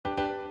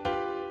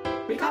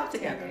We come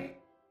together.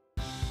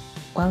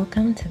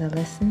 Welcome to the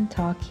Listen,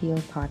 Talk, Heal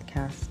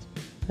podcast,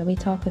 where we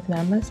talk with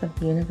members of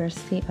the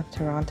University of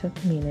Toronto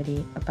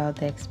community about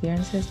their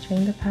experiences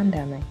during the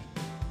pandemic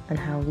and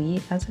how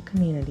we as a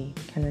community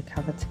can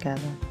recover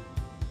together.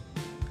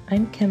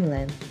 I'm Kim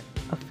Lin,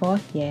 a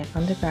fourth-year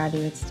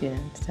undergraduate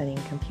student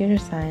studying computer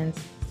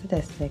science,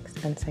 statistics,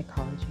 and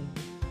psychology.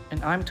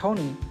 And I'm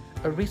Tony,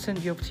 a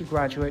recent U of T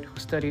graduate who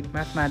studied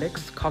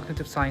mathematics,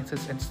 cognitive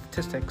sciences, and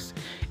statistics,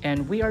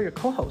 and we are your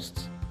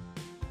co-hosts.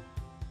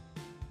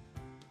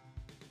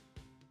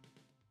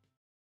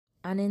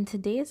 And in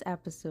today's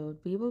episode,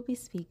 we will be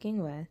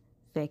speaking with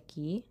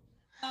Vicky.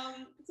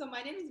 So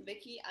my name is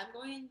Vicky. I'm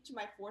going to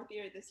my fourth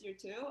year this year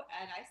too,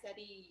 and I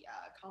study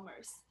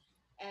commerce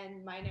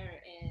and minor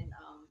in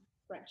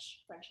French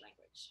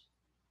language,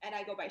 and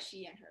I go by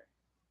she and her.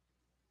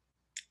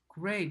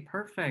 Great,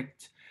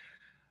 perfect.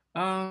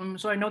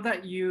 So I know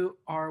that you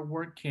are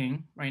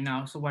working right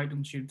now, so why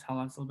don't you tell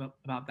us a little bit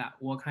about that?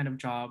 What kind of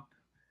job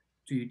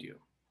do you do?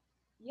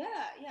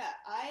 Yeah.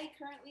 I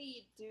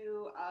currently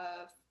do.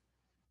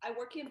 I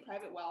work in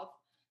private wealth.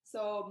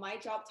 So my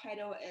job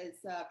title is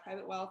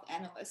private wealth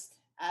analyst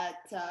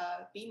at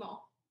BMO.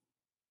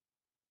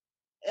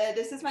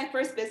 This is my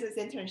first business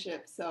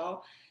internship,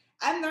 so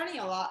I'm learning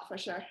a lot for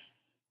sure.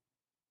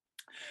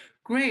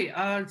 Great.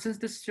 Since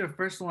this is your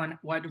first one,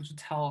 why don't you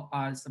tell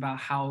us about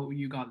how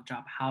you got the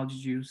job? How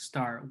did you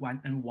start? When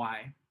and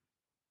why?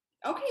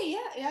 Okay,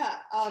 yeah.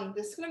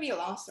 This is gonna be a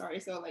long story,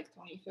 so like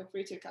Tony, feel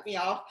free to cut me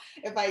off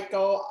if I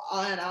go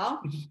on and on.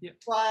 Yeah.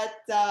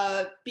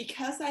 But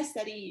because I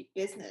study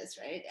business,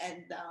 right,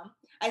 and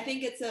I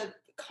think it's a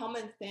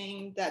common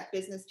thing that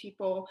business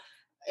people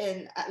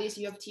in at least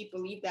U of T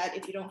believe that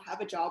if you don't have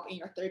a job in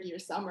your third year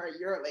summer,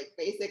 you're like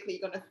basically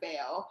gonna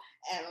fail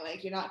and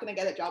like you're not gonna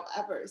get a job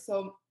ever.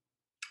 So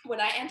when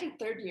I entered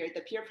third year,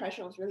 the peer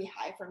pressure was really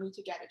high for me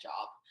to get a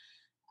job.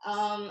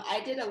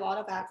 I did a lot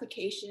of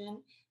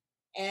application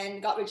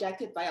and got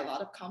rejected by a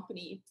lot of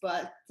company.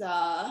 But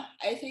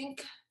I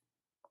think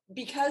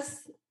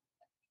because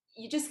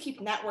you just keep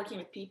networking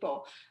with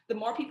people, the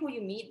more people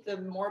you meet, the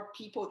more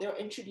people they'll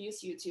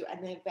introduce you to.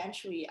 And then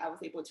eventually I was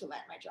able to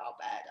land my job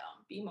at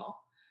BMO,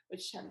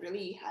 which I'm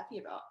really happy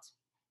about.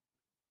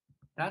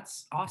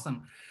 That's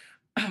awesome.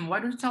 Why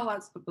don't you tell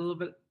us a little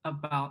bit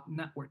about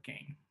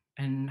networking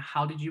and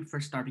how did you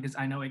first start? Because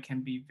I know it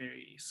can be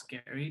very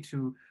scary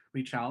to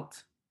reach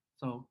out.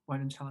 So why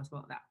don't you tell us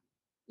about that?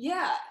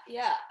 Yeah.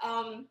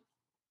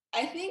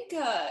 I think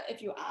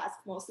if you ask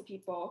most of the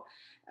people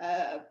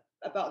uh,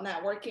 about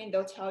networking,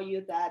 they'll tell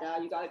you that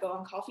you got to go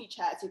on coffee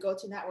chats, you go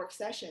to network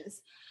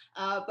sessions.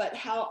 But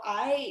how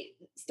I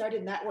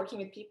started networking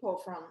with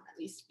people from at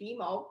least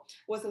BMO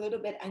was a little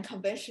bit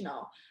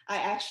unconventional. I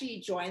actually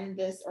joined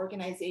this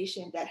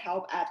organization that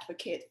help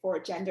advocate for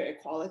gender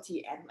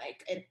equality and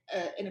like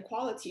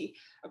inequality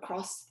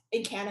across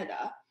in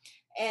Canada.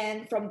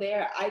 And from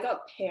there, I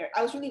got paired.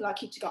 I was really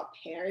lucky to got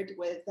paired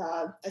with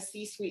a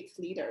C-suite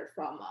leader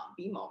from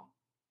BMO.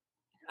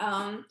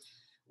 Um,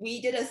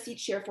 we did a seat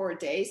share for a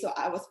day, so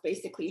I was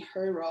basically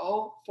her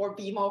role for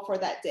BMO for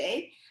that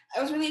day.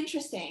 It was really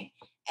interesting.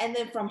 And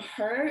then from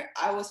her,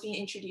 I was being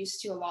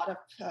introduced to a lot of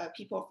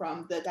people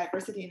from the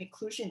diversity and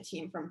inclusion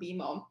team from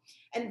BMO.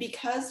 And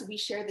because we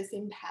share the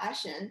same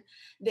passion,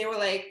 they were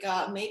like,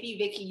 maybe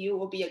Vicky, you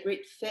will be a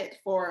great fit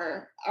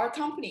for our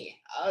company.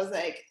 I was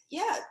like,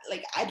 yeah,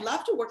 like I'd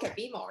love to work at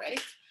BMO,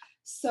 right?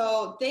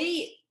 So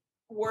they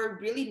were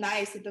really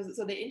nice.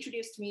 So they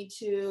introduced me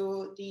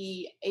to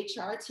the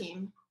HR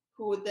team,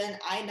 who then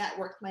I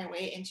networked my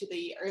way into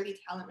the early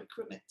talent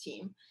recruitment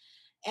team.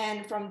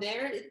 And from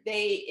there,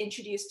 they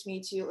introduced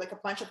me to like a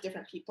bunch of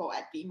different people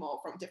at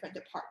BMO from different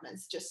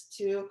departments just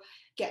to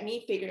get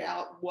me figured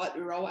out what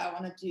role I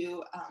want to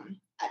do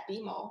at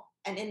BMO.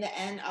 And in the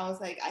end, I was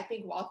like, I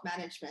think wealth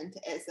management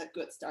is a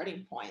good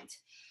starting point.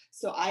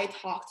 So I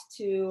talked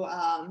to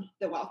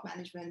the wealth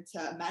management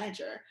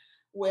manager,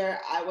 where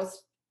I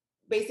was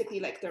basically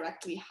like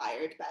directly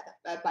hired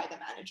by the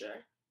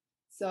manager.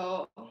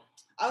 So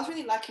I was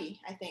really lucky,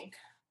 I think.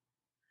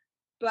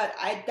 But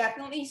I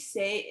definitely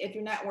say if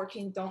you're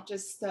networking, don't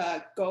just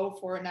go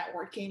for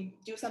networking.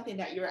 Do something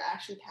that you're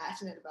actually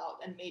passionate about,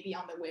 and maybe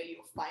on the way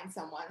you'll find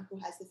someone who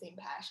has the same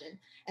passion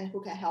and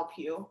who can help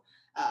you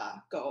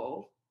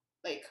go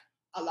like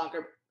a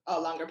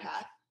longer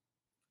path.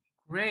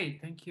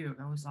 Great, thank you.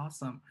 That was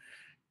awesome.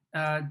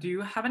 Do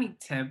you have any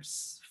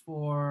tips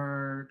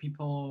for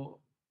people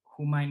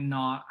who might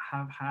not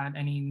have had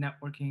any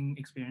networking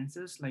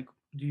experiences? Like,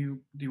 do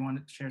you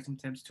want to share some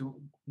tips to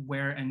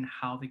where and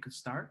how they could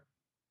start?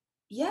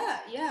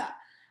 Yeah.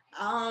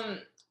 Um,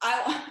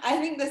 I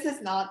think this is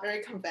not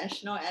very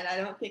conventional, and I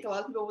don't think a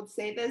lot of people would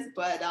say this,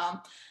 but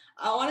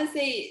I want to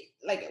say,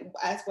 like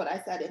as what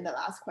I said in the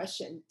last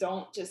question,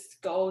 don't just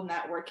go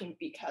networking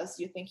because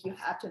you think you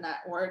have to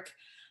network,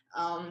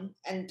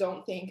 and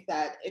don't think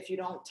that if you're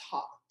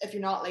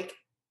not like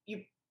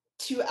you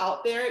too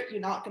out there,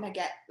 you're not gonna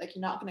get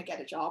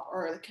a job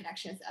or the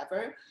connections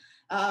ever.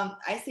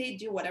 I say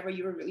do whatever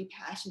you're really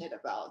passionate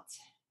about,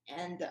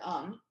 and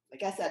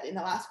like I said in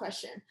the last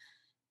question,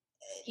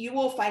 you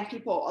will find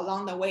people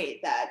along the way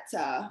that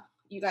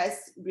you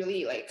guys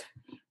really like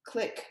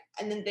click,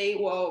 and then they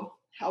will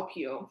help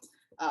you,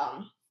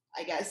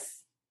 I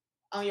guess,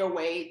 on your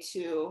way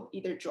to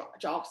either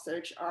job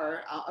search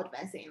or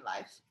advancing in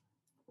life.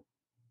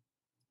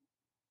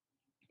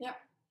 Yep.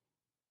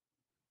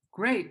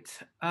 Great.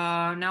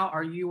 Now,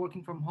 are you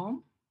working from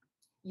home?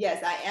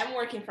 Yes, I am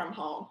working from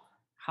home.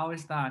 How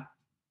is that?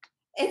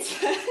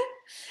 It's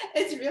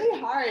it's really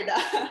hard.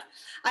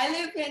 I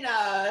live in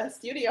a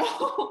studio,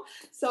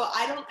 so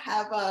I don't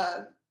have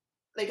a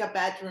like a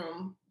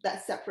bedroom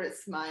that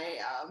separates my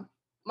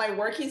my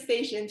working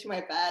station to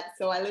my bed.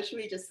 So I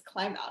literally just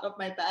climb out of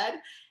my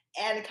bed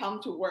and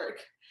come to work.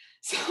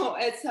 So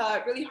it's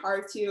really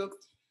hard to.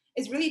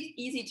 It's really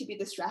easy to be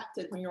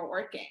distracted when you're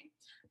working.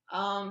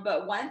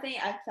 But one thing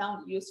I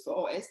found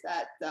useful is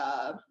that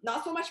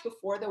not so much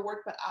before the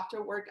work, but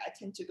after work, I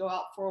tend to go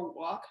out for a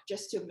walk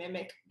just to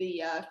mimic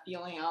the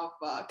feeling of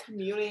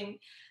commuting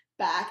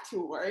back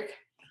to work,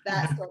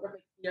 that sort of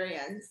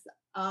experience.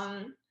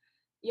 Um,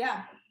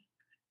 yeah,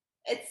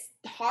 it's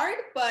hard,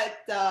 but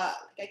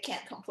I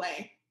can't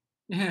complain.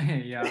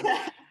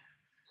 Yeah.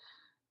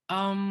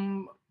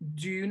 Um,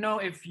 do you know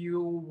if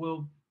you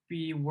will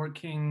be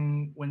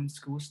working when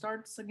school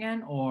starts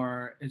again,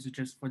 or is it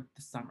just for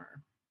the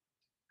summer?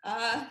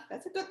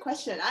 That's a good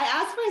question. I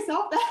asked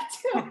myself that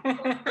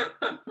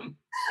too.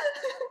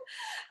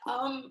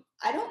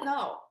 I don't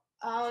know.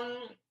 Um,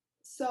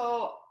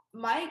 so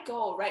my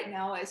goal right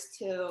now is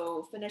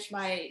to finish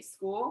my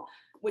school,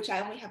 which I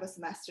only have a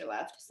semester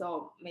left.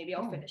 So maybe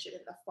I'll Oh, finish it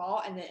in the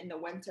fall, and then in the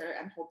winter,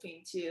 I'm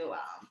hoping to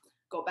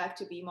go back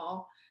to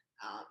BMO,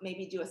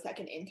 maybe do a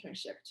second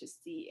internship to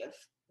see if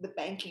the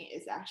banking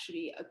is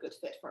actually a good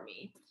fit for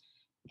me.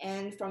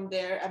 And from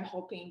there, I'm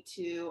hoping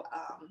to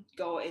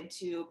go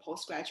into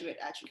postgraduate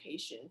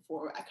education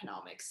for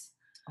economics,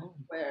 oh,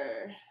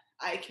 where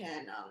I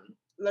can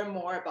learn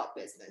more about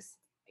business,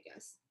 I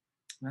guess.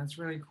 that's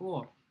really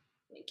cool.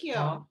 Thank you.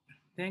 Well,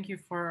 thank you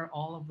for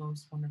all of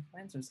those wonderful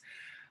answers.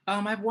 I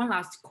have one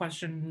last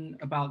question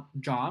about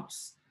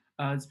jobs.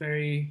 It's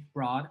very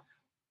broad.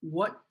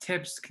 What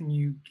tips can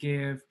you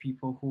give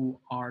people who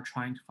are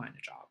trying to find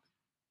a job?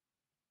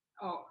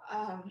 Oh,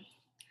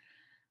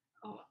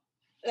 oh,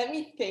 let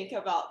me think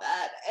about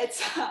that.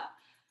 It's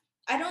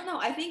I don't know.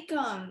 I think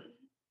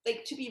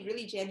like to be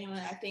really genuine,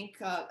 I think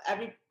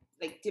every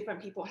like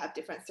different people have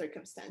different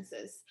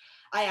circumstances.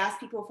 I ask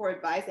people for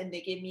advice and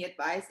they give me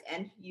advice,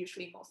 and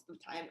usually most of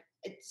the time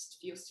it just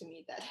feels to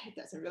me that it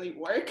doesn't really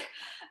work.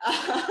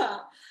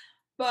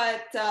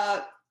 But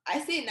I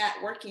say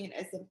networking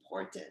is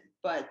important.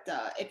 But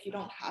if you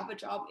don't have a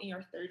job in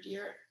your third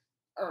year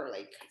or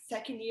like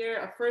second year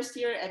or first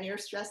year and you're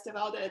stressed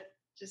about it,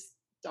 just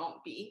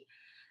don't be.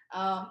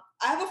 I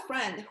have a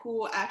friend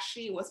who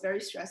actually was very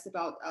stressed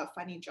about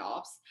finding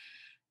jobs,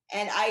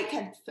 and I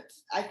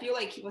feel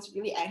like he was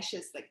really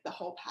anxious like the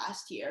whole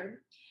past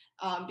year,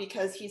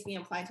 because he's been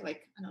applying to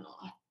like I don't know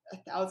a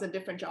thousand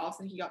different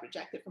jobs and he got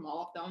rejected from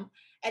all of them,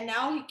 and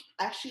now he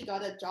actually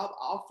got a job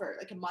offer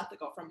like a month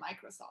ago from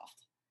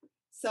Microsoft.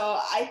 So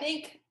I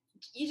think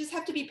you just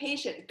have to be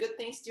patient. Good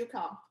things do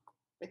come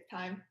with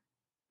time.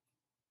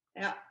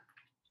 Yeah.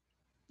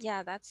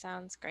 Yeah, that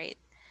sounds great.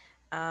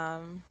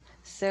 Um,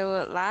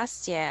 so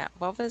last year,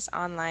 what was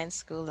online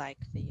school like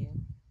for you?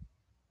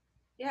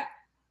 Yeah.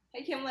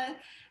 Hey, Kimlin.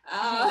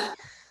 Hey.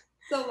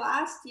 So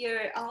last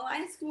year,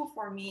 online school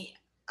for me,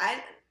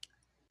 I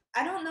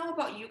I don't know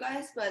about you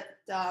guys, but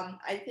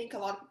I think a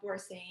lot of people are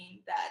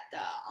saying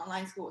that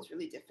online school is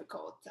really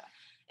difficult,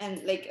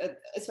 and like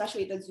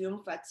especially the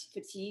Zoom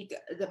fatigue,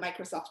 the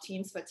Microsoft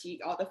Teams fatigue,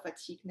 all the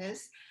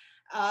fatigueness.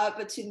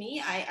 But to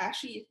me, I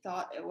actually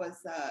thought it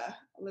was a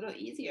little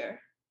easier.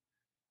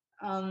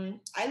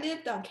 I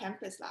lived on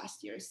campus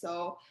last year,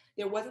 so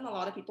there wasn't a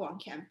lot of people on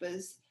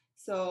campus.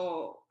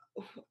 So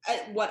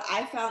what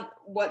I found,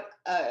 what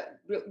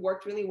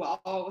worked really well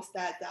was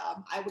that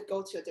I would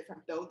go to a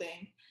different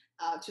building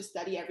to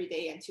study every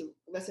day and to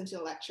listen to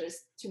the lectures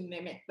to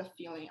mimic the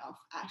feeling of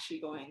actually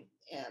going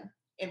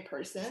in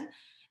person,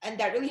 and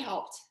that really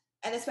helped.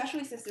 And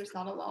especially since there's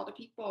not a lot of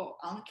people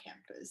on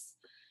campus,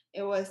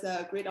 it was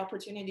a great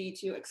opportunity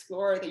to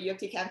explore the U of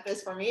T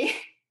campus for me.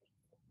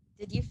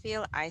 Did you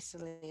feel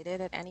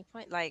isolated at any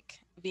point, like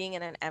being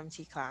in an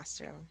empty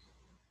classroom?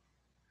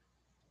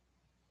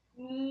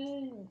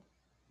 Mm,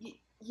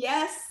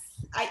 yes,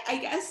 I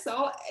guess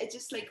so. It's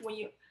just like when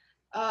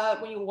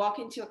you walk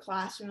into a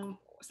classroom,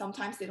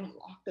 sometimes they don't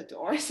lock the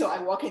door, so I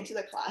walk into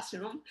the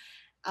classroom.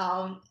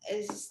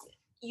 Is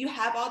you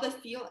have all the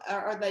feel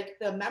or like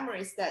the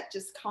memories that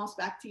just comes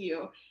back to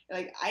you.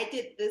 Like I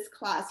did this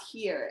class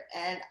here,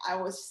 and I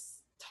was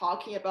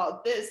talking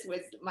about this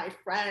with my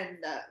friend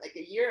like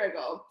a year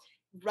ago,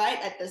 right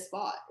at the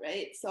spot,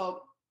 right?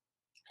 So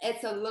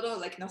it's a little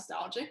like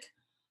nostalgic,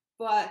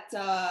 but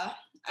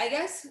I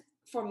guess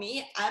for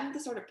me, I'm the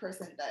sort of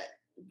person that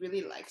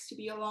really likes to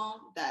be alone,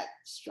 that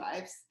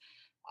strives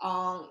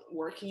on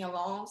working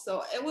alone.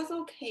 So it was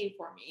okay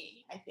for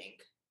me, I think.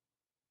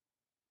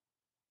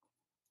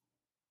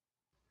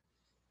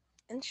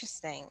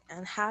 Interesting.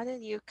 And how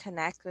did you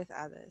connect with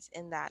others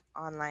in that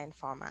online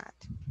format?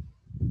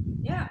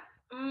 Yeah.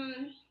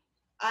 Um,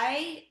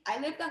 I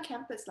lived on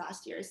campus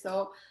last year,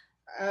 so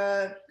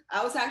I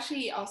was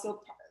actually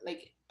also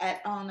like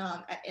at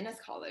Innes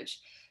College.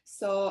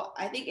 So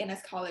I think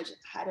Innes College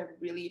had a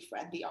really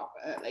friendly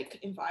like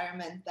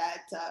environment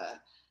that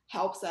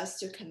helps us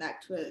to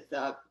connect with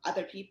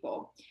other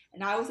people,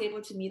 and I was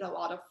able to meet a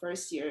lot of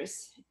first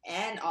years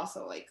and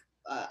also like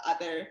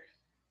other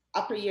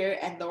upper year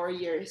and lower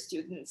year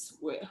students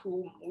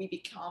whom we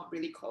become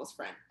really close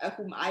friend,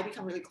 whom I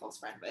become really close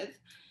friend with.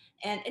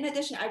 And in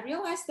addition, I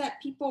realized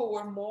that people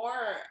were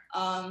more,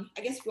 I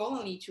guess,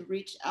 willingly to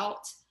reach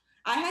out.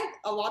 I had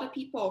a lot of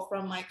people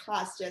from my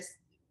class just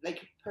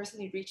like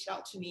personally reached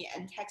out to me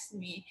and texted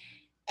me,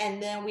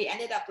 and then we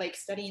ended up like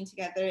studying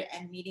together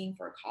and meeting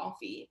for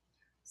coffee.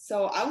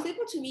 So I was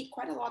able to meet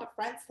quite a lot of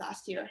friends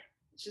last year,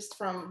 just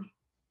from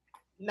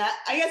not,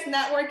 I guess,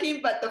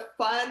 networking, but the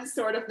fun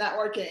sort of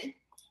networking.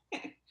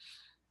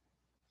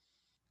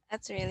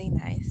 That's really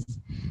nice.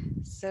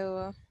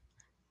 So,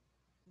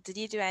 did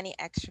you do any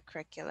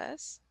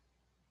extracurriculars?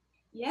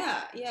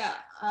 Yeah.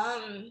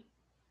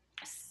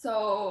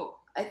 So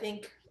I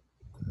think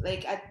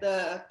like at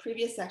the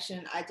previous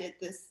section, I did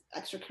this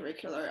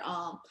extracurricular,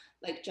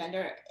 like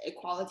gender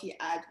equality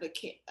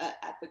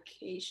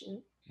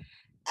advocation,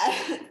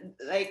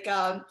 like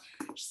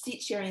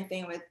seat sharing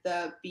thing with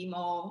the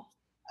BMO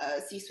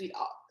C-suite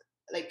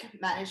like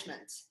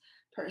management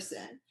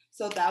person.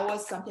 So that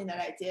was something that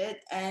I did,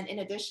 and in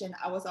addition,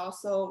 I was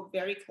also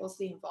very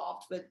closely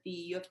involved with the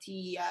U of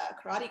T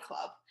karate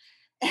club,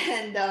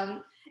 and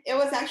it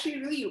was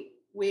actually really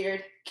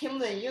weird.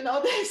 Kimlin, you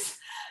know this,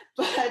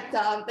 but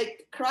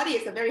like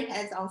karate is a very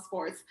hands-on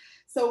sport,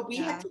 so we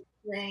had Yeah. to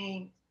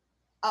train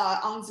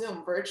on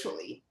Zoom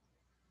virtually.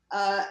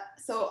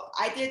 So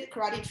I did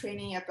karate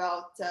training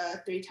about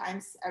 3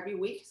 times every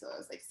week, so it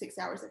was like 6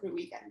 hours every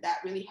week, and that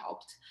really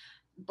helped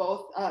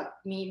both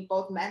me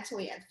both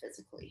mentally and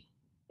physically.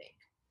 I think.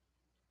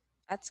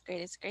 That's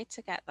great. It's great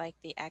to get like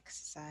the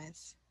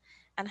exercise.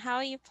 And how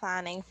are you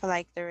planning for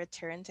like the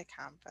return to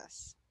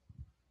campus?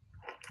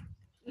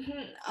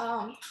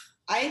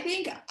 I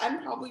think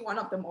I'm probably one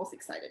of the most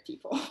excited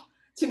people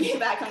to be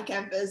back on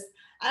campus.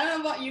 I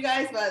don't know about you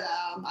guys, but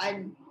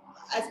I'm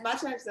as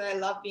much as I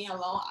love being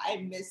alone, I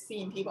miss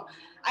seeing people.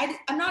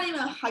 I'm not even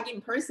a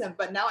hugging person,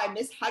 but now I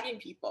miss hugging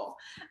people.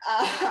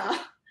 Uh,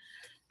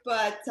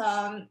 but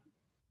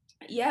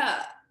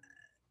yeah,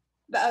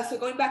 but so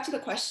going back to the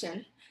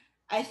question,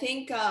 I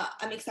think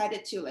I'm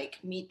excited to like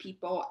meet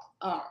people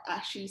or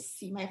actually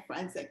see my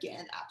friends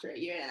again after a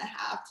year and a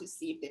half to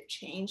see if they've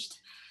changed,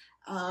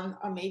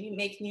 or maybe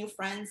make new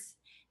friends.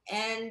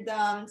 And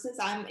since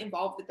I'm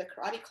involved with the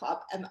karate club,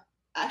 I'm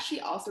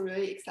actually also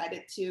really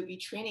excited to be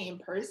training in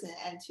person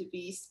and to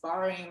be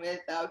sparring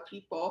with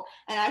people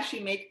and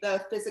actually make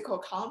the physical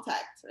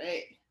contact,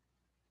 right?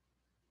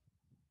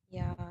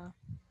 Yeah.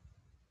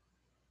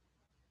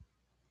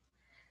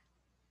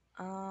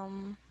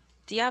 Um,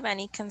 do you have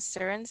any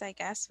concerns, I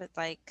guess, with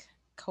like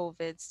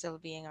COVID still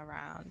being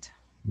around?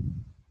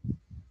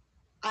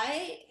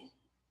 I,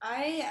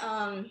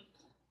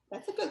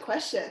 that's a good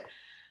question.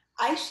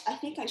 I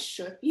think I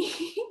should be,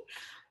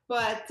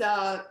 but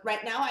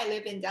right now I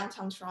live in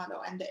downtown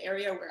Toronto, and the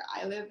area where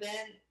I live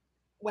in,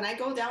 when I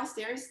go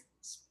downstairs,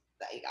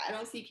 like I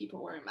don't see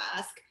people wearing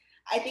masks.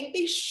 I think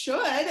they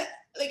should,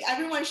 like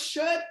everyone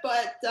should,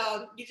 but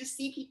you just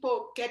see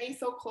people getting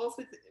so close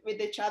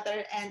with each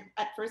other. And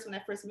at first, when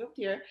I first moved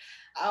here,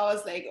 I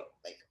was like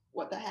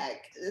what the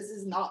heck? This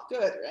is not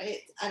good,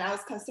 right? And I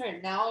was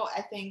concerned. Now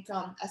I think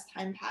as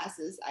time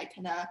passes, I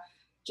kind of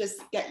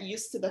just get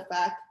used to the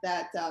fact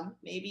that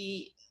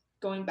maybe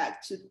going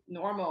back to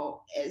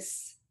normal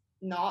is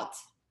not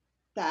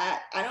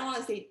that, I don't want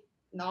to say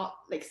not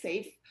like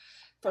safe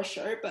for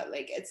sure, but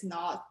like it's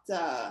not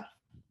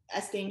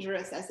as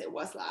dangerous as it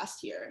was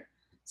last year.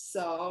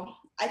 So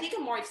I think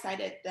I'm more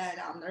excited than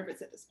I'm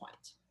nervous at this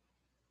point.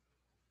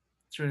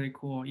 It's really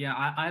cool. Yeah,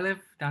 I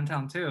live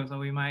downtown too, so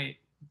we might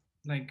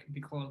like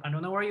be close. I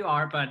don't know where you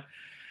are, but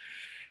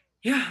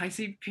yeah, I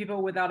see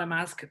people without a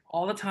mask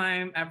all the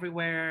time,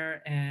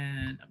 everywhere,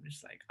 and I'm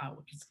just like, I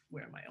will just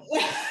wear my own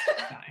mask.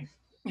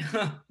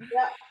 Yeah.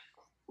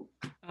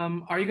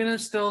 Are you gonna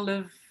still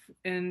live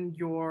in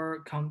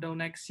your condo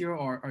next year,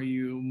 or are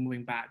you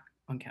moving back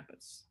on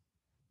campus?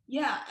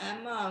 Yeah,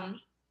 I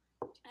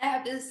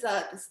have this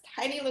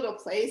tiny little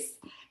place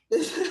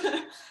this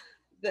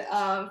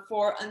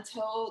for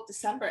until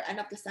December, end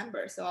of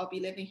December. So I'll be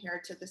living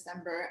here till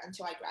December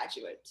until I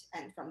graduate,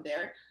 and from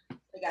there,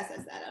 like I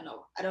said, I don't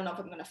know. I don't know if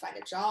I'm gonna find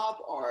a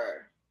job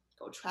or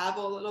go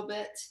travel a little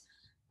bit.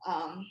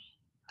 Um,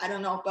 I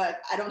don't know,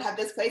 but I don't have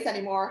this place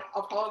anymore.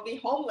 I'll probably be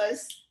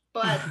homeless.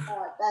 But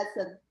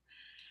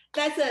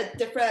that's a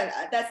different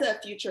that's a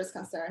future's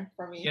concern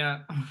for me. Yeah.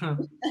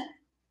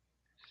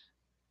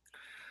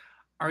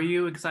 Are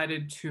you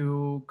excited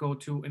to go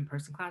to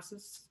in-person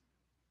classes?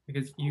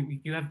 Because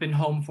you have been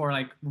home for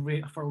like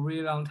for a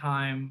really long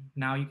time.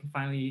 Now you can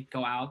finally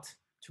go out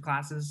to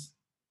classes.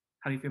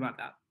 How do you feel about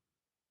that?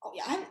 Oh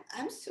yeah,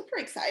 I'm super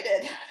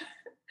excited.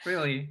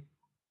 Really?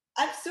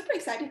 I'm super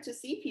excited to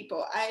see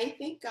people. I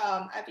think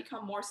I've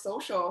become more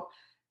social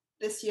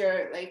this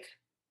year, like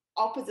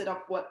opposite of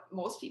what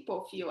most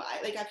people feel.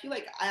 I feel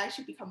like I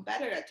actually become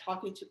better at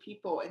talking to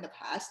people in the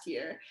past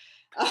year.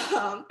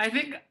 Um, I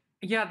think,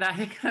 yeah, I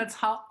think that's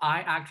how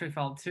I actually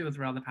felt too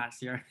throughout the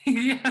past year.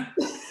 Yeah.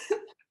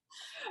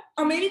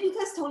 or maybe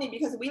because Tony,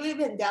 because we live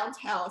in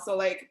downtown, so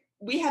like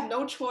we have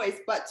no choice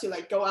but to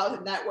like go out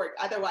and network.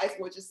 Otherwise,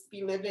 we'll just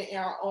be living in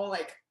our own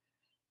like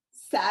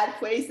sad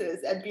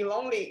places and be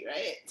lonely,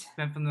 right?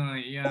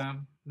 Definitely, yeah.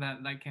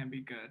 That can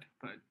be good,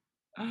 but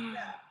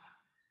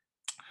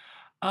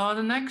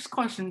the next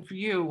question for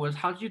you was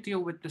how did you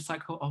deal with the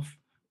cycle of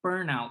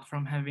burnout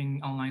from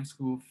having online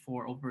school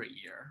for over a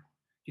year?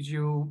 Did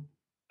you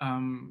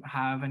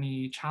have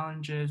any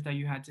challenges that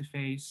you had to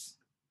face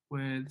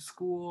with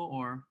school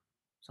or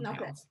something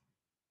Okay, else?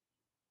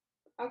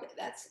 okay,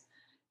 that's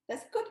a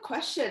good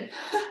question.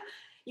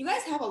 You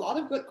guys have a lot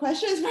of good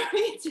questions for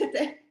me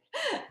today.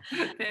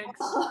 Thanks.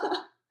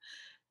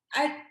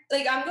 I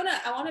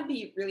want to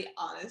be really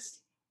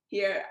honest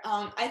here.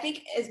 I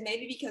think it's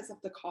maybe because of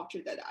the culture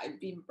that I've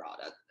been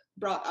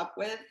brought up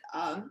with.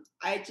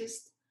 I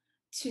just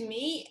to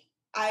me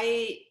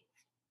I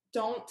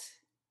don't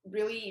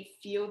really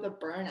feel the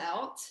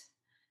burnout.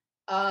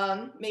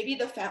 Maybe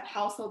the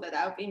household that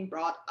I've been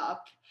brought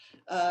up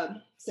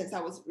since I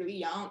was really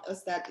young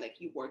is that like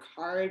you work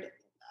hard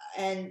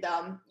and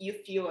you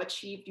feel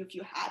achieved, you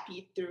feel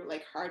happy through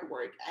like hard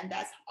work, and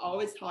that's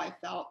always how I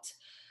felt.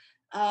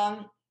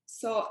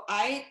 So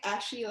I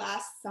actually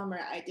last summer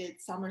I did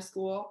summer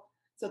school.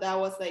 So that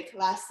was like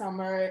last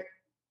summer,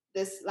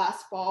 this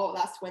last fall,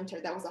 last winter.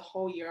 That was a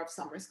whole year of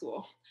summer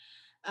school.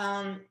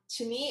 To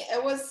me,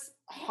 it was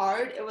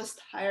hard. It was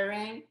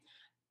tiring.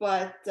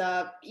 But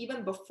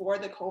even before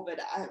the COVID,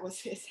 I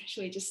was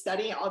essentially just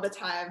studying all the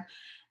time.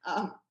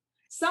 Um,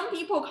 some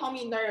people call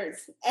me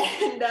nerds,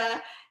 and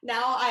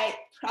now I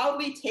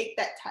proudly take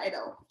that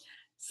title.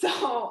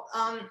 So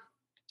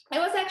it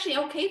was actually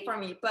okay for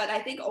me, but I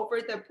think over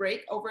the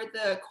break, over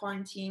the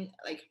quarantine,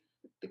 like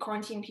the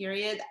quarantine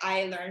period,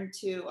 I learned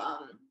to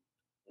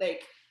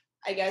like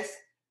I guess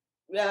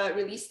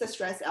release the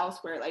stress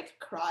elsewhere, like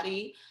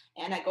karate,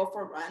 and I go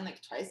for a run like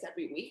twice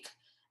every week.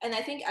 And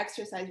I think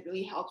exercise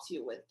really helps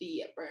you with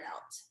the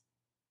burnout.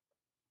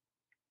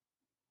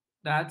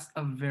 That's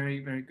a very,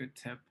 very good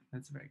tip.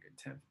 That's a very good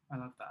tip. I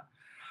love that.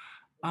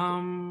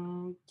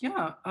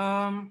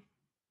 Yeah.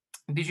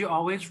 Did you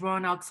always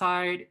run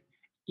outside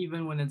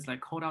even when it's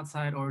like cold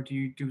outside, or do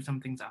you do some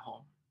things at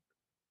home?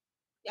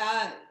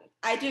 Yeah,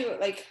 I do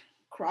like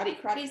karate.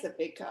 Karate is a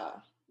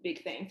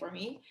big thing for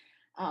me.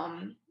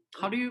 Um,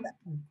 How do you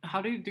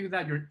how do you do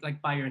that you're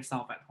like by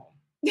yourself at home?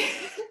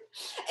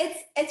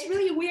 it's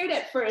really weird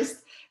at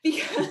first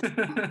because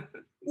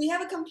we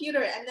have a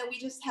computer and then we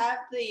just have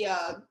the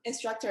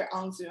instructor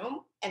on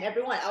Zoom and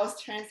everyone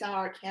else turns on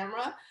our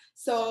camera.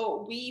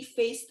 So we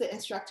face the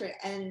instructor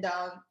and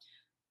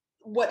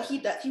what he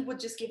does, he would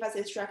just give us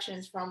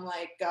instructions from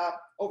like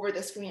over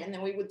the screen and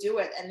then we would do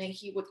it and then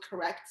he would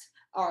correct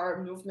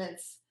our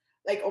movements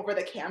like over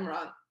the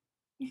camera.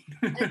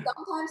 And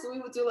sometimes we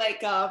would do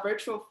like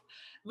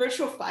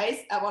virtual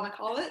fights, I want to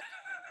call it.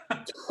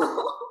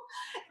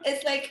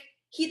 It's like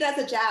he does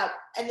a jab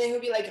and then he'll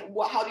be like,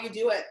 how do you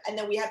do it? And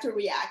then we have to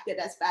react it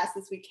as fast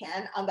as we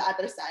can on the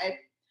other side.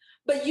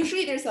 But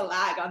usually there's a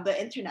lag on the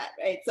internet,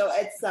 right? So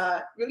it's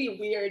really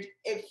weird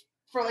if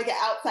for like an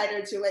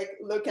outsider to like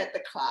look at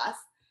the class.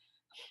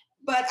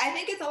 But I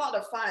think it's a lot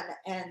of fun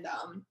and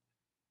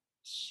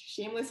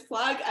shameless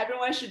plug,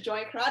 everyone should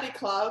join Karate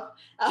Club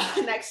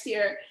next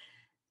year.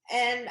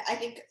 And I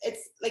think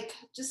it's like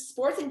just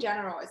sports in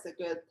general is a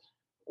good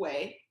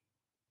way.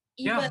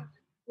 Even Yeah,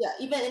 yeah,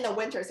 even in the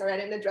winter. Sorry, I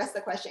didn't address the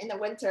question. In the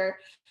winter,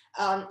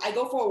 I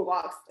go for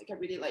walks. Like I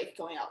really like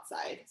going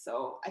outside,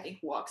 so I think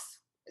walks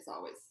is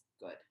always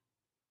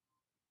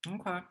good.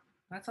 okay.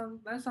 That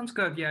sounds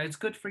good. Yeah, it's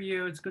good for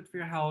you. It's good for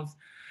your health.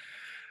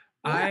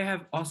 Yeah, I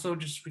have also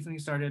just recently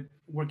started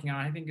working out.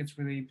 I think it's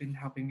really been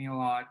helping me a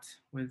lot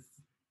with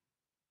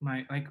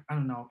my like I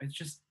don't know. It's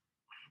just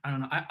I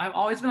don't know. I've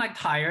always been like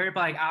tired,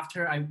 but like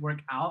after I work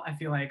out, I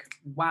feel like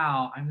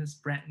wow, I'm this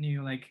brand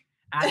new like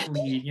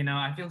athlete.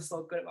 I feel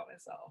so good about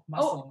myself.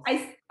 oh,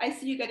 Muscles. I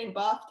see you getting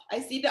buffed.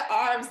 I see the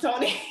arms,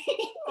 Tony.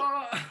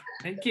 Oh,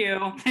 thank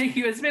you, thank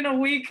you. It's been a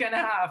week and a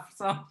half,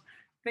 so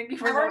thank you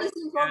for I've already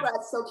noticing. seen Again.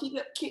 progress, so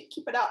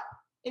keep it up.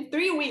 In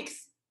 3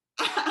 weeks,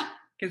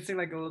 Can see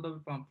like a little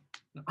bump.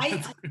 No,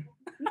 I see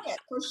it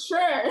for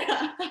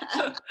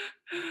sure.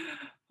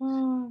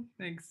 oh,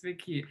 thanks,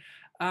 Vicky.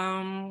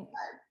 Um,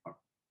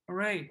 all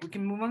right, we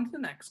can move on to the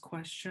next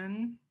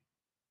question.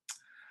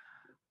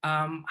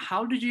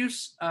 How did you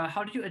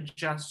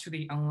adjust to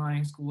the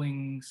online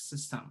schooling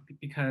system?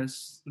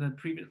 Because the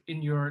previous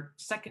in your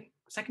second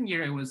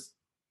year it was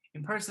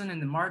in person,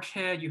 and then March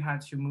hit, you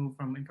had to move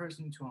from in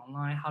person to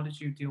online. How did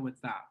you deal with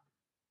that?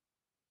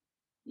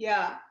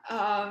 Yeah,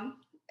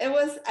 it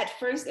was at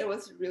first it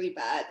was really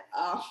bad.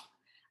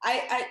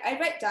 I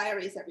write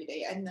diaries every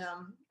day, and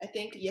I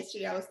think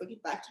yesterday I was looking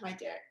back to my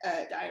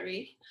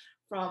diary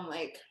from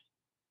like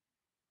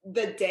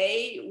the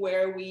day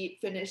where we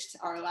finished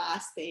our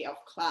last day of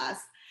class.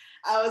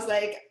 I was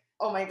like,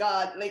 oh my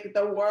god, like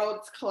the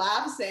world's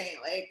collapsing.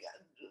 Like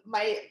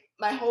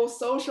my whole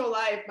social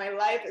life, my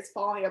life is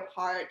falling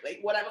apart. Like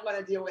what am I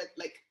gonna do with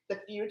like the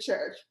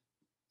future?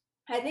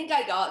 I think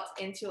I got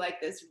into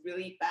like this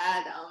really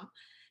bad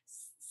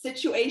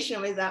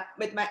situation with that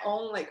with my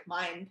own like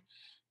mind.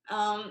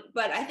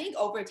 But I think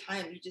over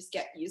time you just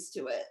get used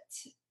to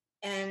it.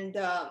 And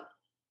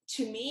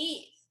to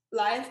me,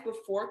 life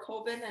before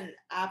COVID and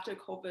after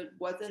COVID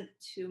wasn't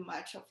too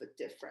much of a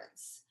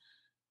difference.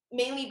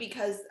 Mainly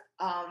because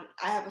I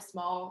have a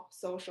small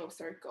social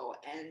circle,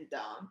 and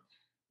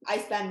I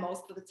spend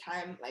most of the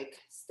time like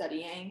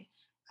studying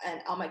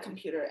and on my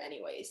computer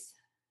anyways.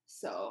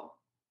 So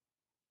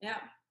yeah.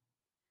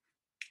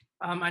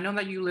 I know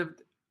that you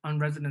lived on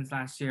residence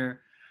last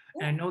year.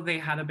 And I Yeah. know they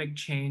had a big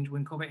change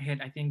when COVID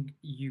hit. I think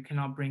you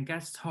cannot bring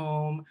guests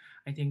home.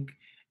 I think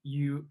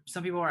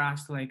some people are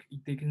asked to like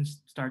they can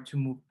start to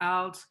move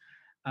out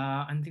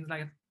and things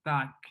like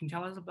that. Can you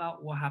tell us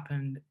about what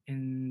happened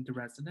in the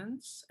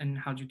residence and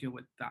how did you deal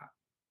with that?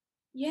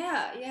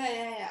 Yeah.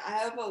 I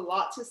have a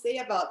lot to say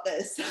about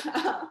this.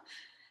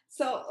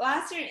 So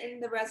last year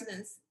in the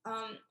residence,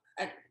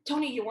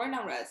 Tony, you weren't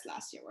on res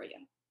last year, were you?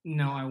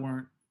 No, I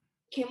weren't.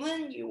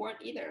 Kimlin, you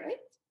weren't either,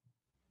 right?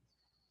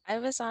 I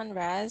was on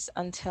res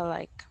until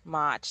like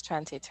March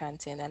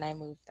 2020, and then I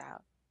moved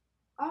out.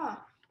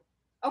 Ah,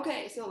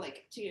 okay. So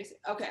like 2 years.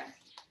 Okay.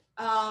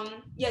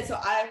 Yeah. So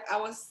I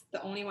was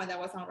the only one that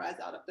was on res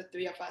out of the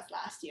three of us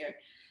last year.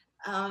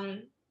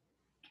 Um,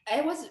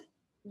 it was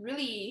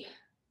really,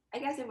 I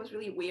guess it was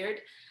really weird.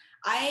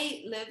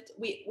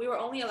 We were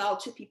only allowed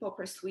two people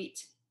per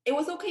suite. It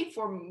was okay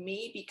for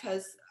me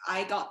because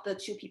I got the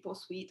two people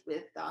suite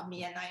with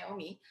me and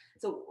Naomi.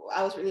 So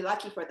I was really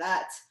lucky for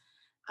that.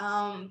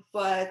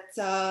 But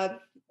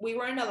we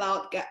weren't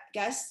allowed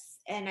guests,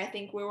 and I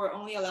think we were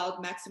only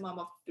allowed maximum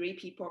of three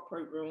people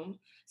per room.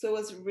 So it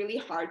was really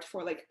hard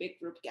for like big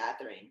group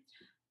gathering.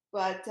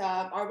 But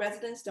our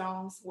residence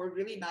dorms were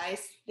really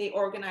nice. They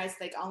organized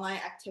like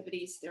online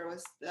activities. There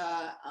was the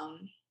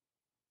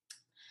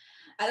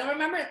I don't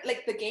remember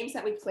like the games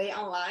that we play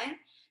online.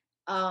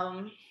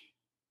 Um,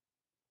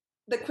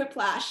 the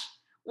Quiplash.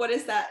 What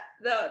is that?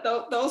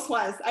 Those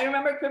ones. I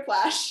remember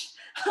Quiplash.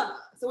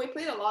 So we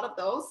played a lot of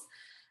those.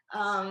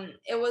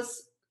 It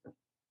was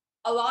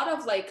a lot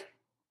of like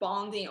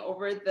bonding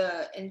over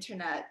the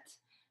internet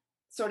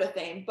sort of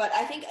thing. But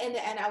I think in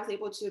the end, I was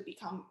able to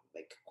become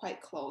like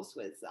quite close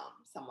with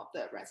some of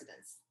the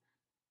residents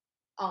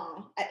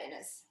at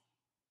Innis.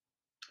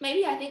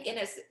 Maybe I think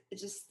Innis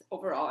just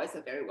overall is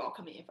a very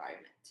welcoming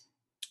environment.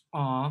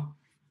 Aw.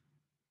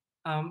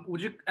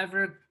 Would you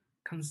ever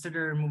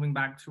consider moving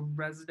back to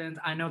residence?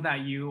 I know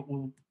that you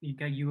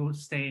will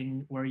stay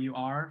in where you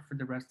are for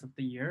the rest of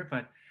the year,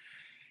 but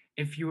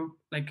if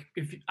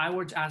I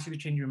were to ask you to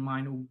change your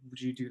mind, would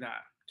you do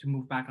that to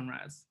move back on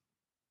res?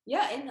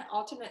 Yeah, in the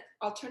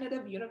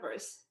alternative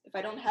universe. If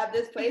I don't have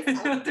this place, I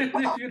would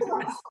Alternative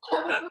universe.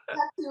 move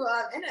back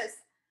to Innis.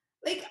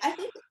 Like I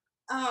think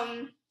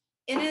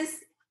Innis,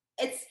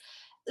 it's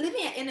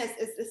living at Innis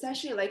is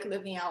essentially like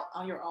living out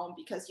on your own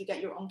because you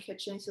get your own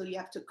kitchen, so you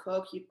have to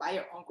cook, you buy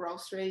your own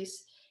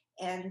groceries,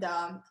 and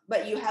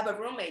but you have a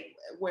roommate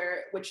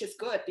which is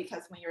good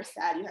because when you're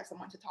sad, you have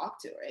someone to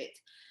talk to, right?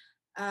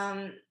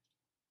 Um,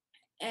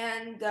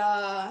 and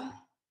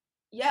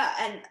yeah,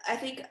 and I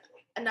think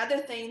another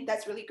thing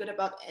that's really good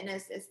about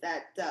Ennis is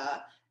that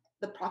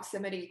the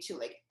proximity to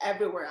like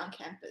everywhere on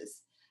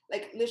campus.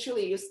 Like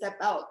literally, you step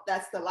out,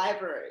 that's the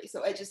library.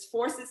 So it just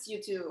forces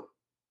you to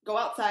go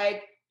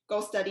outside,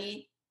 go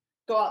study,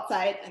 go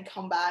outside, and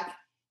come back,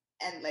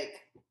 and like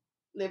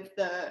live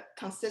the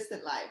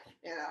consistent life.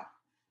 You know.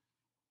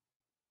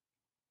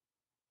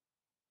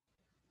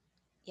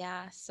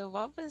 Yeah, so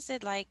what was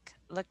it like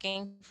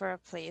looking for a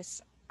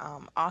place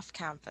off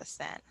campus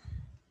then?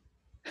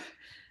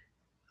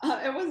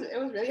 It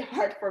was really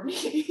hard for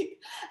me.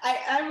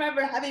 I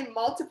remember having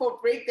multiple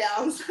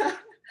breakdowns.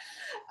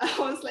 I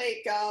was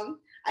like,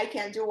 I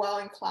can't do well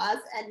in class,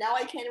 and now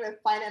I can't even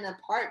find an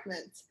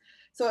apartment.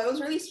 So it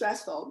was really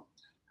stressful.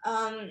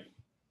 Um,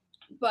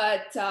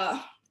 but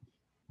I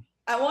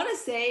want to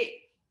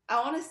say, I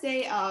want to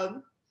say, I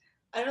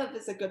don't know if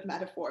it's a good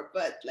metaphor,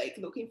 but like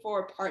looking for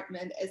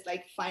apartment is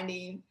like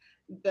finding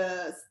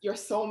your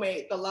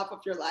soulmate, the love of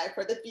your life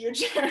for the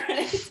future,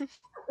 right?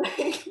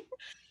 like,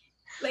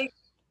 like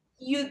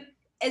you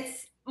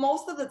it's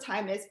most of the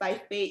time it's by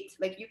fate.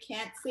 Like you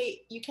can't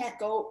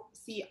go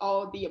see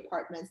all the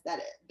apartments that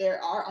there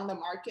are on the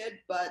market,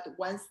 but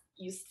once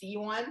you see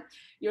one,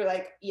 you're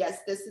like, yes,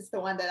 this is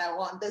the one that I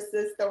want, this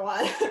is the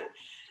one.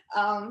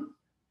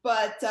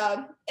 But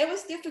it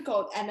was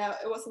difficult, and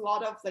it was a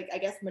lot of like, I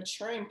guess,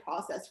 maturing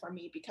process for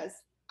me because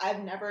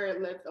I've never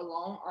lived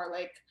alone or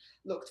like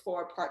looked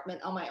for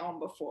apartment on my own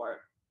before.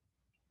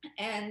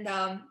 And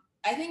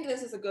I think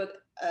this is a good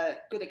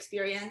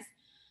experience.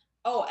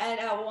 Oh, and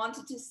I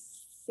wanted to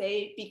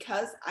say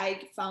because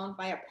I found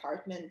my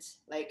apartment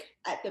like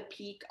at the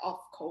peak of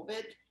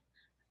COVID.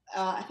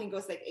 I think it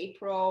was like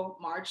April,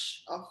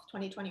 March of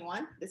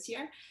 2021 this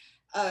year.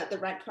 The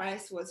rent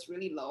price was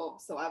really low,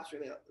 so I was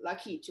really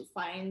lucky to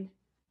find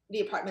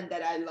the apartment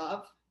that I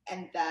love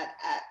and that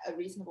at a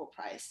reasonable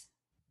price.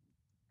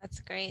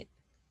 That's great.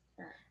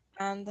 Yeah.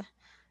 And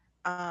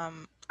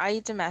are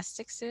you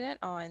domestic student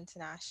or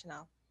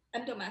international?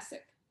 I'm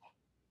domestic.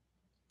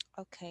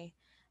 Okay.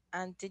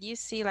 And did you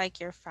see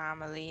like your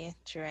family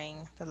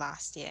during the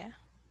last year?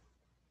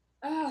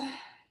 Uh,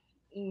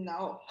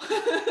 no,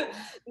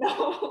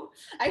 no,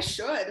 I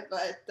should,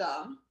 but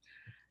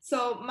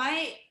so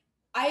I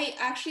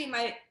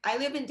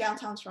live in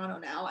downtown Toronto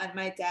now, and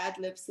my dad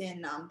lives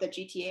in the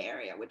GTA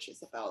area, which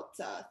is about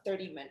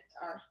 30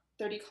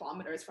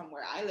 kilometers from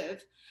where I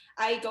live.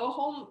 I go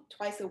home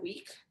twice a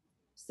week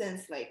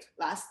since like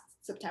last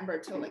September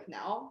till like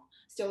now,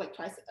 still like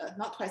twice,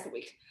 not twice a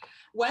week,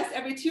 once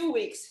every 2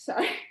 weeks,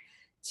 sorry,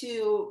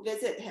 to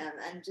visit him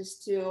and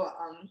just to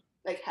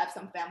like have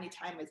some family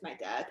time with my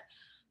dad.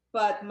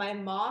 But my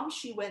mom,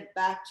 she went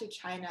back to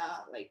China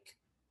like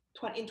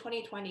in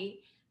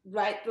 2020,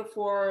 right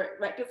before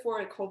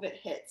COVID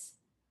hits.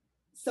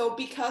 So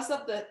because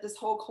of this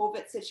whole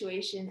COVID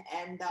situation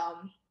and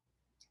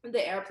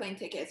the airplane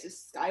tickets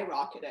just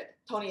skyrocketed.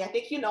 Tony, I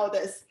think you know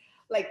this.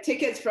 Like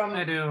tickets from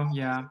I do,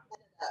 yeah.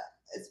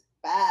 is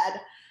bad.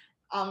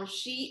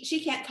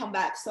 She can't come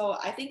back, so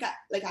I think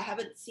I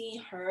haven't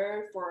seen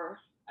her for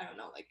I don't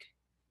know like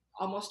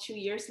almost 2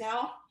 years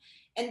now.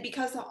 And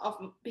because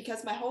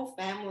my whole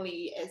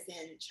family is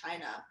in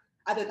China,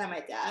 other than my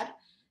dad,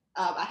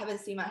 I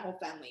haven't seen my whole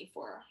family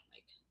for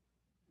like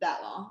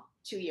that long,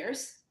 2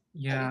 years,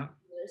 at least Yeah,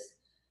 2 years.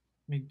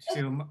 me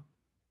too.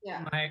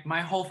 Yeah,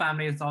 My whole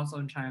family is also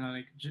in China.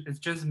 Like it's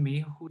just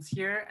me who's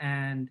here,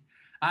 and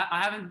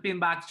I haven't been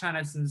back to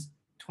China since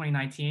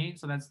 2019,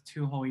 so that's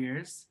 2 whole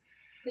years.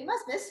 they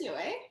must miss you,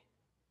 eh?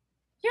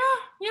 Yeah,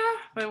 yeah.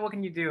 But what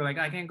can you do? Like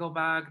I can't go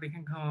back. They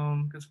can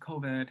come because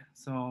COVID.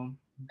 So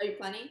Are you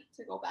planning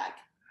to go back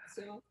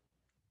soon?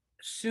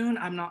 soon,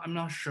 I'm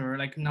not sure.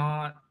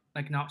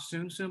 Not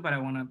soon, but I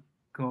want to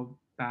go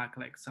back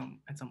like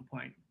at some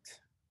point,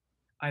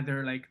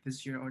 either like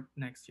this year or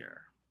next year.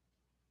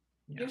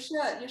 Yeah.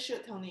 You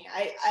should, Tony.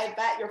 I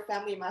bet your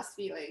family must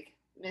be like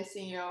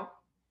missing you.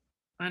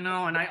 I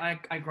know, and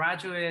I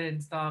graduated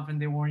and stuff, and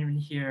they weren't even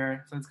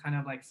here, so it's kind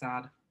of like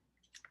sad.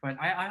 But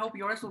I hope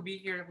yours will be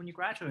here when you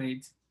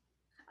graduate.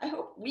 I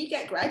hope we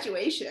get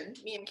graduation.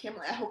 Me and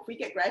Kimberly, I hope we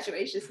get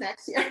graduations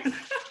next year.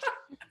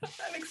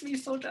 That makes me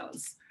so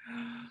jealous.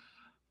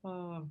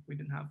 Oh, we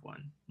didn't have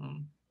one.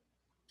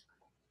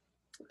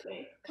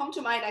 Okay, come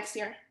to mine next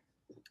year.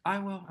 I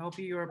will. I'll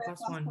be your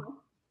plus one. One.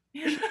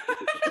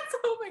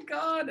 Oh my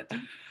god.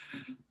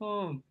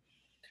 Oh.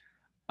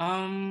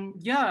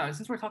 Yeah,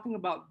 since we're talking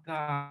about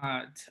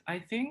that, I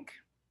think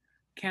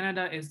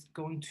Canada is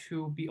going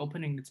to be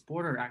opening its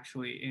border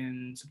actually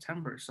in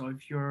September. So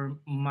if your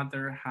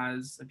mother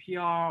has a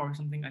PR or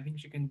something, I think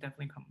she can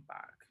definitely come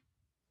back.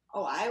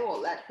 Oh, I will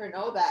let her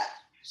know that.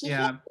 She Yeah.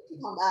 can't wait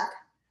to come back.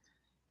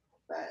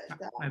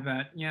 But I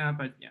bet. Yeah,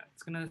 but yeah,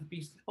 it's gonna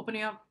be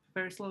opening up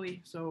very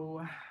slowly.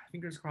 So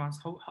fingers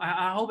crossed.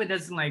 I hope it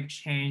doesn't like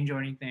change or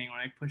anything or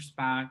like push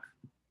back.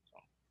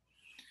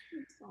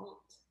 don't.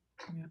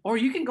 Yeah. Or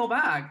you can go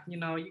back. You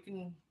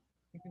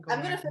can go.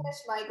 I'm gonna finish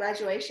my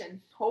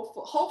graduation.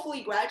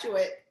 Hopefully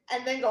graduate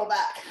and then go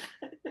back.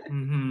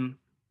 Mm-hmm.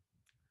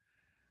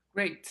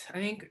 Great. I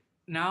think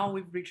now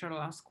we've reached our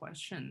last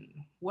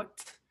question. What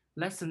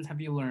lessons have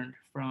you learned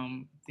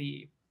from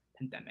the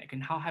pandemic,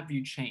 and how have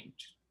you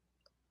changed?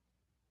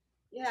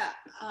 Yeah.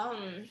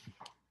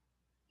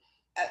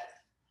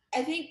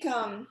 I think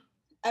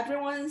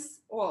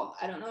everyone's, well,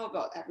 I don't know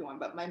about everyone,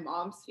 but my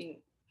mom's been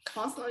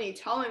constantly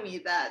telling me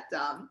that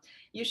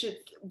you should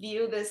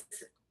view this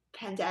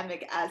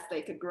pandemic as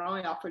like a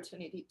growing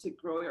opportunity to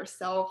grow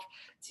yourself,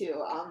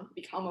 to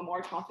become a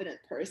more confident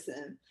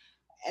person,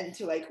 and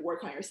to like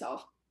work on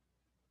yourself.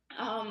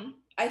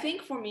 I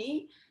think for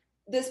me,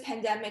 this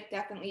pandemic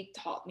definitely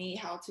taught me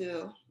how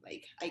to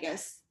like, I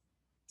guess,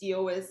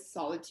 deal with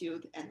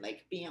solitude and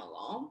like being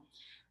alone.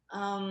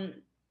 Um,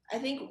 I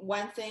think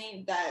one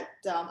thing that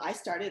I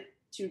started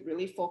to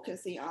really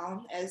focusing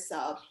on is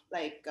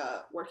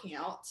working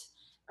out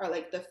or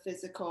like the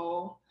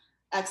physical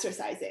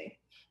exercising.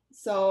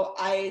 So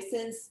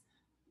since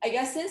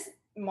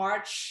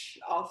March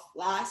of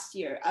last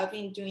year, I've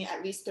been doing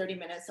at least 30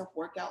 minutes of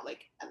workout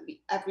like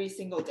every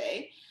single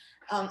day,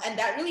 and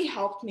that really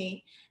helped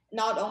me.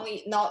 Not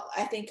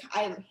I think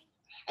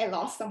I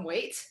lost some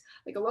weight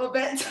like a little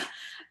bit,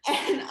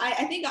 and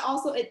I think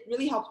also it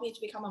really helped me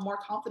to become a more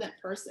confident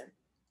person.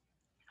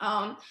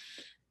 Um,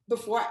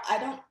 Before I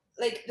don't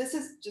like this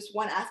is just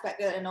one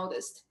aspect that I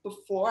noticed.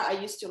 Before I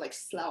used to like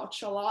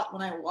slouch a lot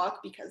when I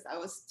walk because I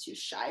was too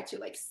shy to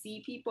like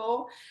see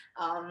people.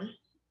 Um,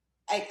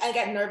 I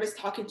get nervous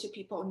talking to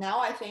people. Now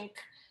I think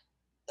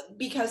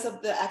because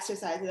of the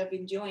exercise that I've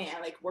been doing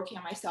and like working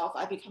on myself,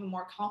 I become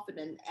more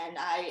confident and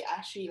I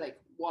actually like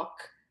walk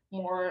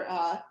more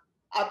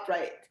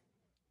upright.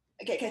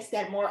 can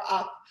stand more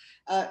up,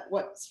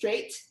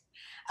 straight.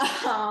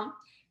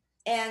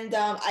 And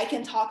I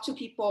can talk to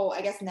people,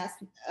 I guess,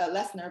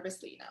 less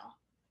nervously now.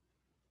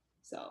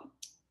 So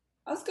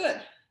that was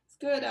good. It's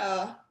good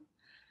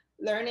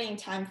learning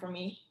time for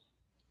me.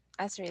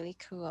 That's really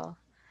cool.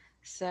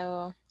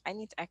 So I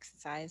need to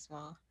exercise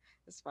more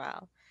as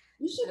well.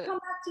 You should So, come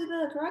back to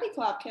the karate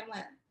club,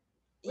 Kimlin.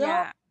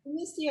 yeah, We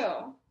miss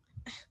you.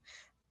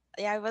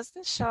 I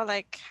wasn't sure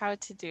like how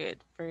to do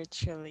it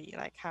virtually,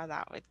 like how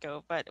that would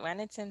go. But when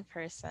it's in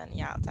person,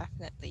 yeah, I'll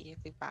definitely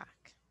be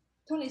back.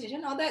 Tony, did you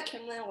know that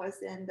Kimlin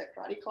was in the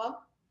karate club?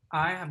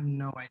 I have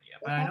no idea,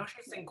 but I know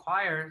she's in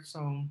choir,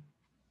 so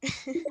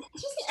She's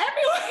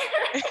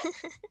everywhere.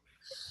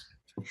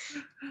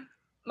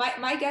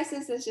 my guess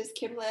is it's just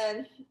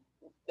Kimlin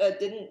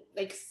didn't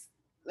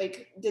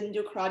didn't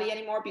do karate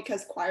anymore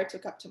because choir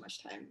took up too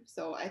much time.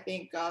 So I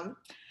think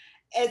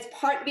it's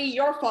partly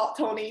your fault,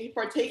 Tony,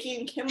 for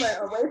taking Kimlin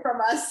away from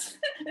us.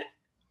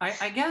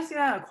 I guess,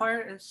 yeah,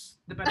 choir is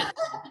the better.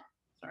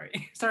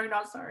 Sorry,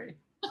 not sorry.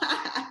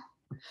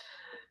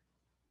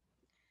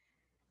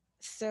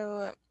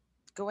 So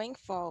going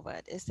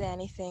forward, is there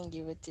anything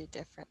you would do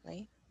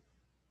differently?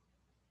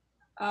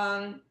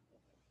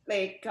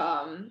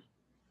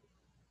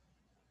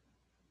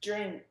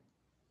 During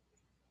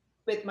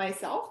with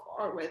myself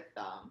or with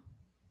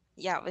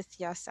Yeah, with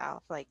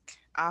yourself, like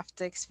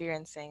after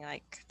experiencing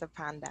like the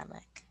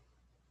pandemic.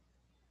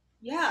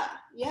 Yeah,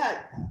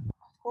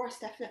 of course,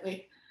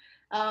 definitely.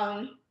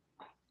 I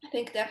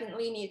think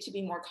definitely need to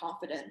be more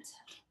confident.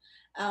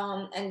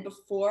 And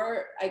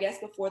before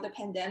the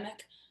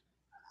pandemic,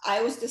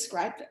 I was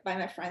described by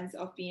my friends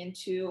of being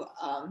too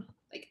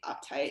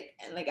uptight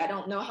and I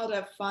don't know how to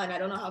have fun. I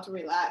don't know how to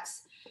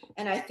relax.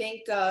 And I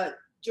think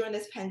during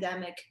this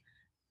pandemic,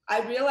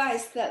 I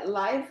realized that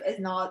life is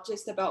not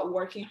just about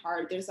working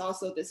hard. There's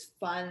also this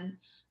fun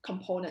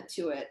component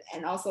to it.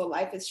 And also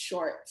life is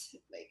short,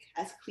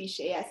 as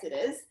cliche as it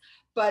is,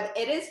 but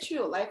it is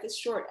true. Life is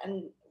short,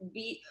 and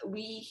we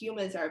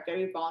humans are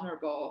very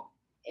vulnerable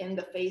in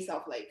the face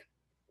of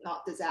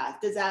not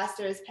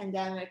disasters,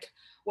 pandemic,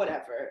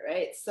 whatever,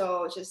 right?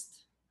 So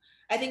just,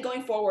 I think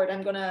going forward,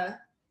 I'm gonna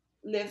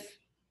live,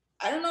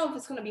 I don't know if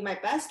it's gonna be my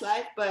best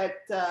life, but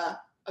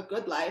a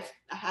good life,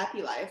 a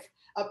happy life,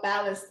 a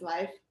balanced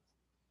life.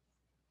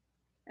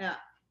 Yeah.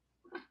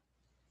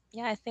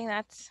 Yeah, I think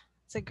that's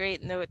a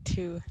great note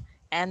to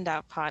end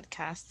our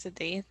podcast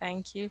today.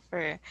 Thank you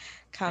for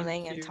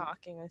coming and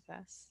talking with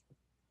us.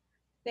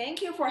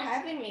 Thank you for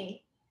having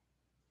me.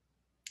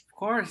 Of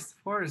course.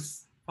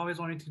 Always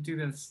wanted to do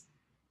this.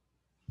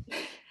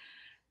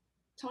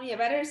 Tony, I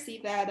better see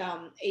that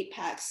 8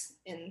 packs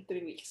in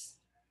 3 weeks.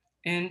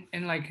 In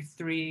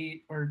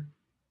 3 or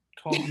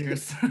 12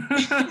 years.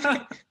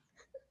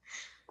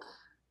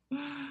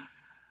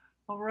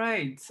 All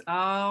right.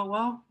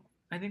 Well,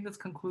 I think this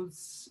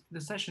concludes the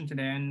session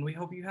today, and we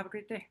hope you have a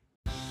great day.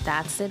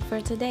 That's it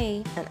for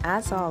today, and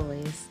as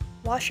always,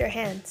 wash your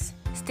hands,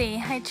 stay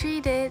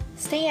hydrated,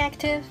 stay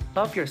active,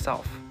 love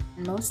yourself,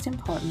 and most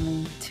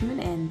importantly, tune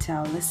in to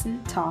our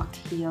Listen, Talk,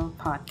 Heal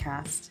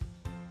podcast.